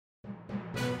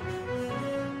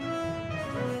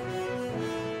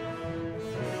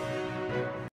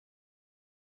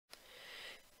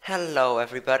Hello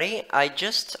everybody, I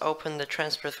just opened the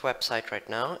Transperth website right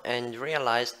now and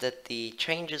realized that the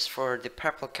changes for the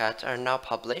purple cat are now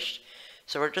published.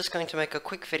 So we're just going to make a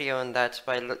quick video on that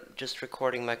by just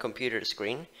recording my computer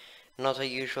screen. Not a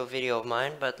usual video of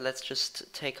mine, but let's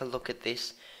just take a look at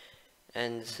this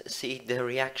and see the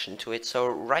reaction to it. So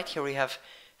right here we have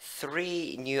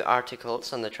 3 new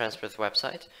articles on the Transperth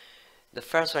website. The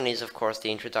first one is of course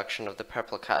the introduction of the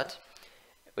purple cat,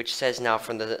 which says now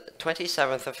from the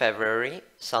 27th of February,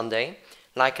 Sunday,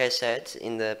 like I said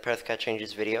in the Perth Cat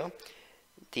Changes video,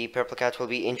 the purple cat will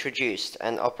be introduced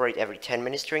and operate every 10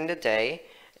 minutes during the day,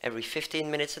 every 15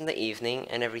 minutes in the evening,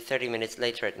 and every 30 minutes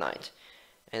later at night.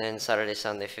 And then Saturday,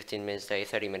 Sunday, 15 minutes day,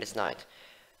 30 minutes night.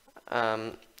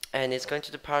 And it's going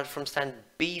to depart from stand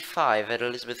B5 at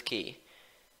Elizabeth Quay.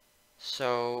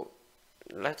 So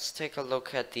let's take a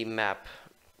look at the map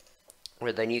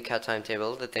with the new cat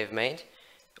timetable that they've made.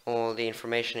 All the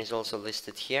information is also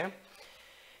listed here.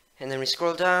 And then we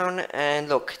scroll down and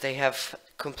look, they have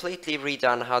completely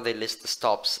redone how they list the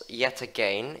stops yet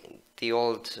again. The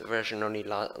old version only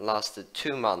lasted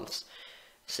 2 months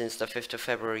since the 5th of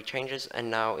February changes,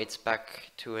 and now it's back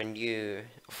to a new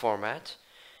format,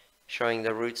 showing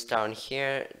the routes down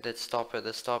here that stop at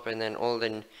the stop, and then all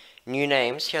the new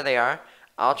names. Here they are: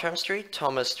 Outram Street,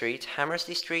 Thomas Street,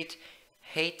 Hammersley Street,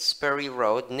 Heytesbury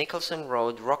Road, Nicholson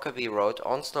Road, Rockaby Road,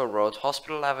 Onslow Road,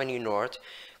 Hospital Avenue North,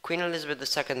 Queen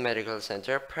Elizabeth II Medical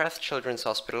Centre, Perth Children's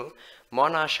Hospital,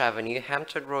 Monash Avenue,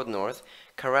 Hampton Road North,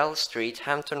 Carrell Street,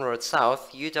 Hampton Road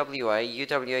South, UWA,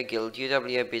 UWA Guild,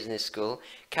 UWA Business School,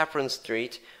 Capron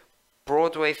Street,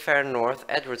 Broadway Fair North,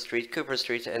 Edward Street, Cooper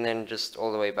Street, and then just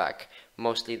all the way back.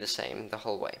 Mostly the same the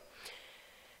whole way.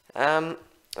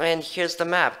 And here's the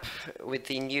map with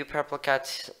the new purple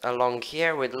cat along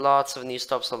here, with lots of new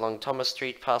stops along Thomas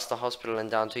Street, past the hospital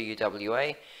and down to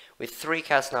UWA, with 3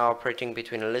 cats now operating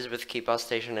between Elizabeth Quay bus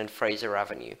station and Fraser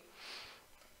Avenue.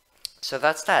 So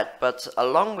that's that, but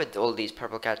along with all these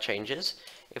purple cat changes,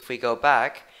 if we go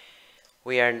back,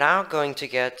 we are now going to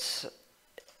get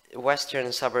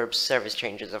Western Suburbs service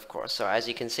changes, of course. So as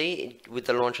you can see, with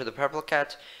the launch of the purple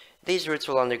cat, these routes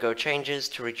will undergo changes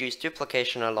to reduce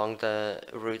duplication along the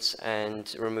routes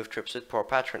and remove trips with poor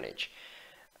patronage.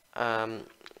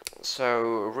 So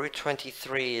Route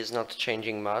 23 is not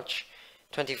changing much.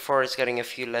 24 is getting a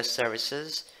few less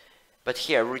services. But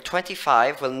here, Route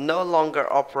 25 will no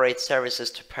longer operate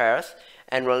services to Perth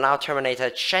and will now terminate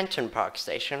at Shenton Park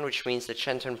Station, which means that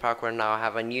Shenton Park will now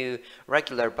have a new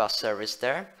regular bus service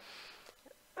there.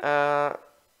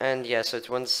 And yeah, so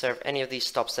it won't serve any of these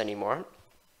stops anymore.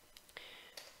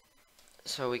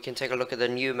 So we can take a look at the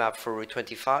new map for Route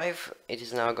 25. It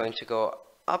is now going to go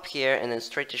up here and then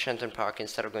straight to Shenton Park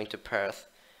instead of going to Perth,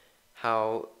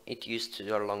 how it used to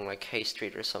do along like Hay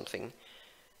Street or something.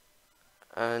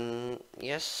 And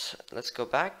yes, let's go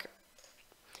back.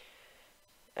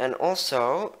 And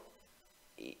also,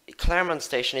 Claremont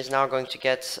Station is now going to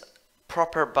get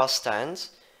proper bus stands.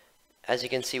 As you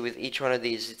can see with each one of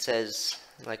these, it says,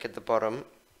 like at the bottom,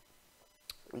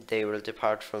 they will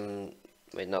depart from,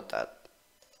 wait, not that.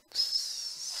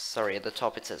 Sorry, at the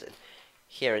top it says it.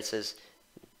 Here it says,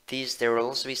 there will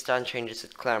also be stand changes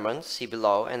at Claremont, see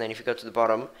below, and then if you go to the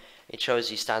bottom, it shows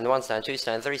you stand 1, stand 2,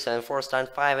 stand 3, stand 4, stand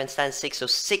 5, and stand 6, so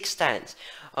 6 stands.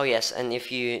 Oh yes, and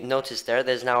if you notice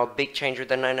there's now a big change with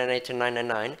the 998 to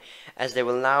 999, as they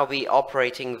will now be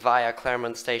operating via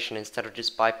Claremont Station instead of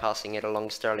just bypassing it along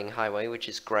Stirling Highway, which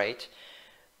is great.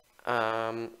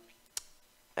 And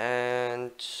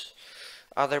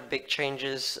other big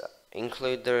changes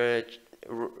include the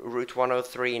Route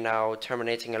 103 now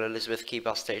terminating at Elizabeth Quay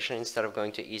bus station instead of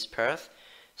going to East Perth.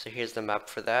 So here's the map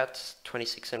for that,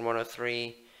 26 and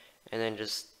 103, and then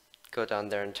just go down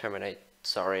there and terminate.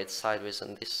 Sorry, it's sideways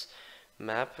on this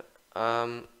map.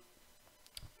 And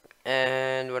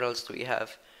what else do we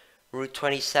have? Route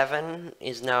 27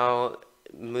 is now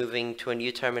moving to a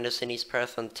new terminus in East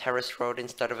Perth on Terrace Road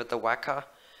instead of at the Waka.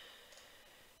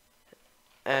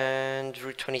 And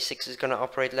Route 26 is going to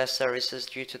operate less services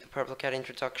due to the purple cat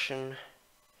introduction.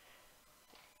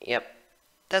 Yep,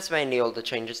 that's mainly all the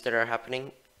changes that are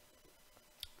happening.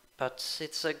 But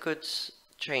it's a good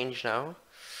change now.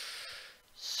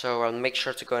 So I'll make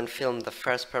sure to go and film the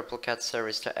first purple cat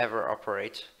service to ever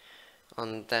operate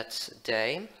on that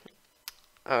day.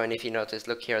 Oh, and if you notice,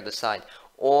 look here at the side.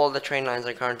 All the train lines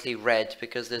are currently red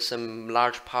because there's some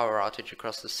large power outage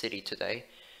across the city today.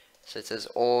 So it says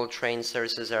all train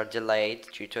services are delayed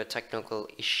due to a technical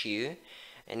issue.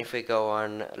 And if we go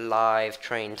on live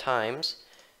train times,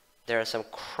 there are some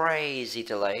crazy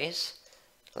delays,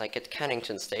 like at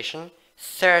Cannington Station.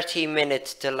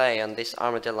 30-minute delay on this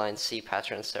Armadale Line C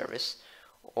pattern service.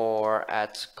 or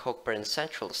at Cockburn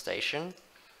Central Station.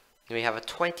 We have a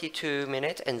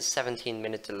 22-minute and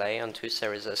 17-minute delay on 2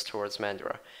 Series S towards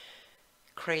Mandurah.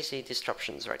 Crazy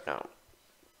disruptions right now.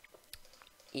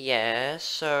 Yeah,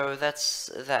 so that's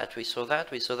that. We saw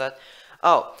that.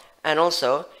 Oh, and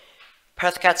also,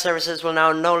 Perth Cat services will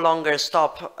now no longer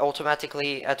stop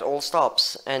automatically at all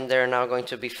stops, and they're now going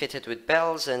to be fitted with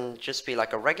bells and just be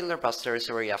like a regular bus service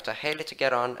where you have to hail it to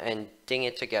get on and ding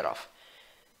it to get off.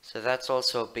 So that's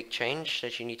also a big change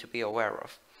that you need to be aware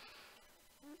of.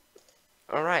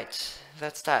 Alright,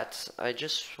 that's that. I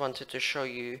just wanted to show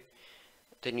you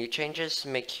the new changes,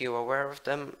 make you aware of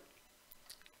them.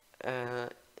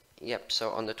 Yep, so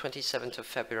on the 27th of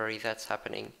February that's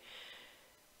happening.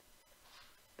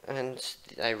 And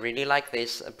I really like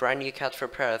this, a brand new cat for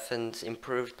Perth and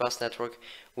improved bus network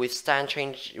with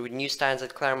with new stands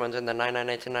at Claremont and the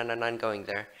 998 and 999 going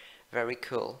there. Very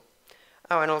cool.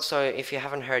 Oh, and also, if you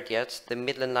haven't heard yet, the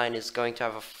Midland line is going to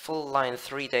have a full line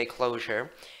 3-day closure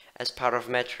as part of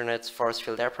Metronet's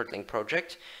Forestfield Airport Link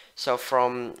project. So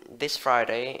from this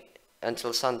Friday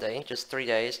until Sunday, just 3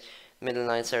 days, Midland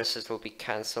line services will be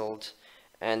cancelled,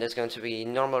 and there's going to be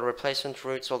normal replacement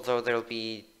routes, although they'll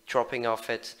be dropping off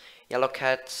at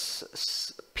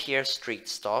Yellowcat's Pier Street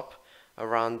stop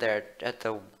around there at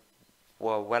the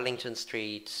Wellington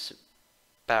Street,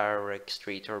 Barrack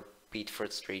Street or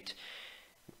Beatford Street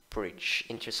bridge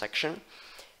intersection.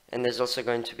 And there's also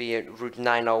going to be a Route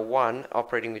 901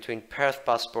 operating between Perth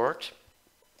Busport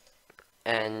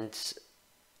and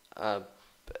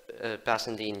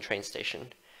Bassendean train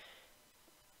station.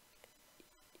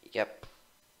 Yep.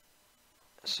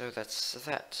 So that's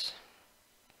that.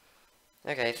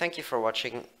 Okay, thank you for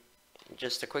watching.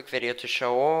 Just a quick video to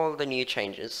show all the new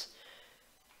changes,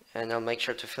 and I'll make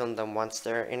sure to film them once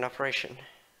they're in operation.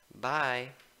 Bye!